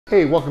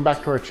Hey, welcome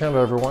back to our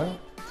channel, everyone.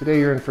 Today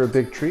you're in for a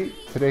big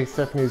treat. Today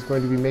Stephanie is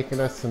going to be making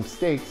us some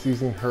steaks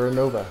using her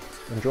Anova.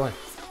 Enjoy.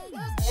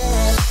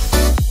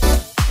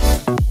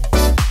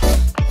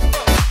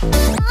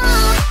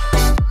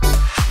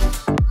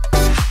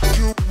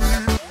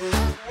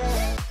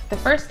 The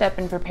first step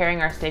in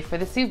preparing our steak for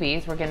the sous vide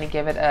is we're going to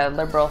give it a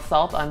liberal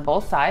salt on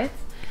both sides.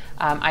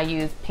 I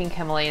use pink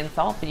Himalayan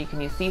salt, but you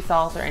can use sea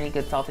salt or any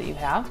good salt that you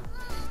have.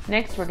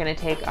 Next, we're going to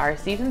take our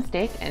seasoned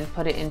steak and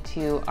put it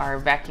into our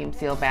vacuum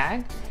seal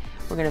bag.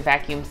 We're going to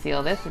vacuum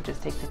seal this. It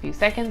just takes a few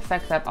seconds,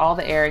 sucks up all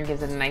the air and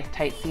gives it a nice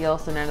tight seal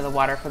so none of the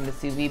water from the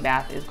sous vide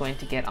bath is going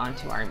to get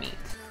onto our meat.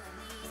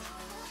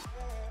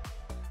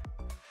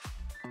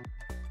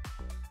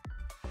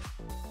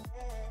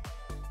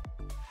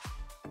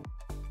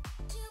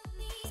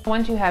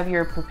 Once you have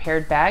your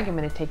prepared bag, I'm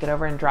going to take it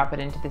over and drop it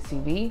into the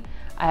sous vide.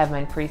 I have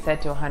mine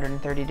preset to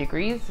 130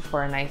 degrees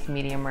for a nice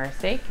medium rare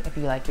steak. If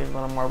you like yours a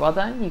little more well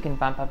done, you can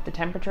bump up the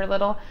temperature a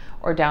little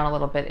or down a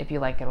little bit if you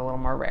like it a little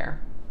more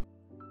rare.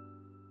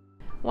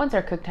 Once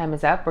our cook time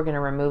is up, we're going to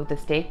remove the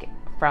steak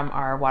from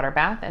our water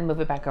bath and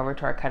move it back over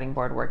to our cutting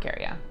board work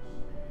area.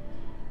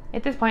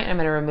 At this point, I'm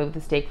going to remove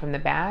the steak from the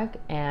bag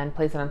and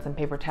place it on some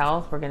paper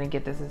towels. We're going to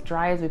get this as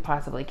dry as we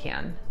possibly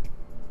can.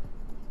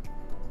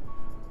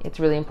 It's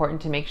really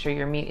important to make sure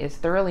your meat is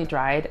thoroughly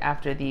dried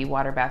after the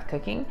water bath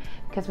cooking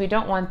because we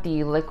don't want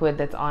the liquid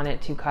that's on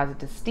it to cause it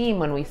to steam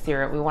when we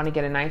sear it. We want to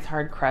get a nice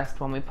hard crust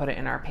when we put it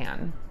in our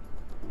pan.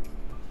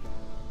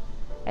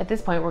 At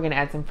this point, we're going to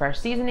add some fresh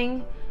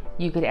seasoning.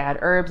 You could add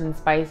herbs and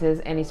spices,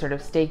 any sort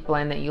of steak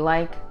blend that you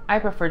like. I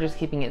prefer just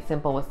keeping it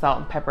simple with salt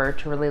and pepper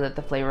to really let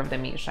the flavor of the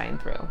meat shine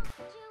through.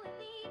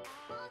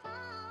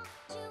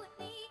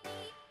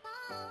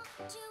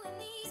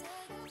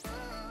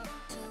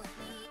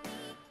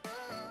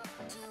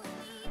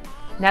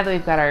 Now that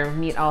we've got our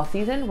meat all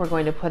seasoned, we're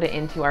going to put it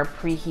into our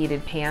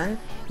preheated pan.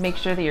 Make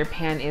sure that your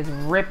pan is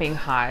ripping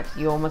hot.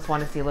 You almost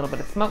want to see a little bit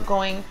of smoke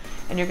going,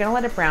 and you're going to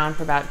let it brown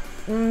for about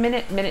a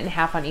minute and a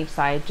half on each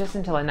side, just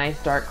until a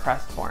nice dark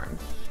crust forms.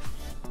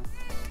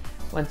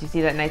 Once you see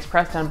that nice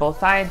crust on both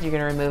sides, you're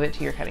going to remove it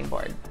to your cutting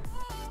board.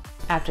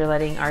 After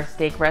letting our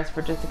steak rest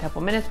for just a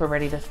couple minutes, we're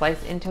ready to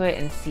slice into it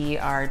and see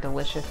our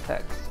delicious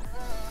cook.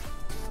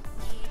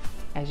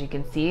 As you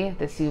can see,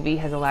 the sous vide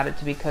has allowed it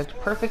to be cooked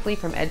perfectly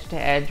from edge to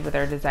edge with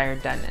our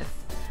desired doneness.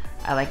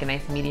 I like a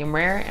nice medium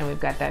rare, and we've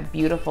got that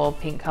beautiful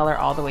pink color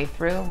all the way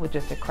through with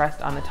just a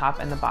crust on the top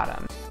and the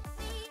bottom.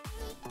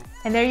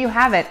 And there you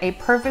have it, a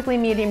perfectly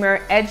medium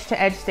rare edge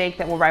to edge steak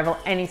that will rival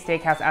any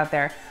steakhouse out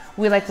there.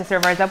 We like to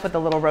serve ours up with a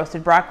little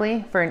roasted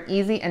broccoli for an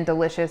easy and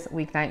delicious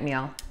weeknight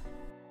meal.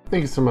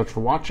 Thank you so much for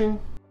watching.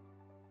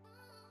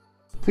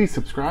 Please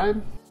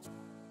subscribe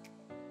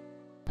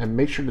and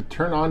make sure to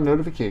turn on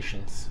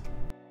notifications.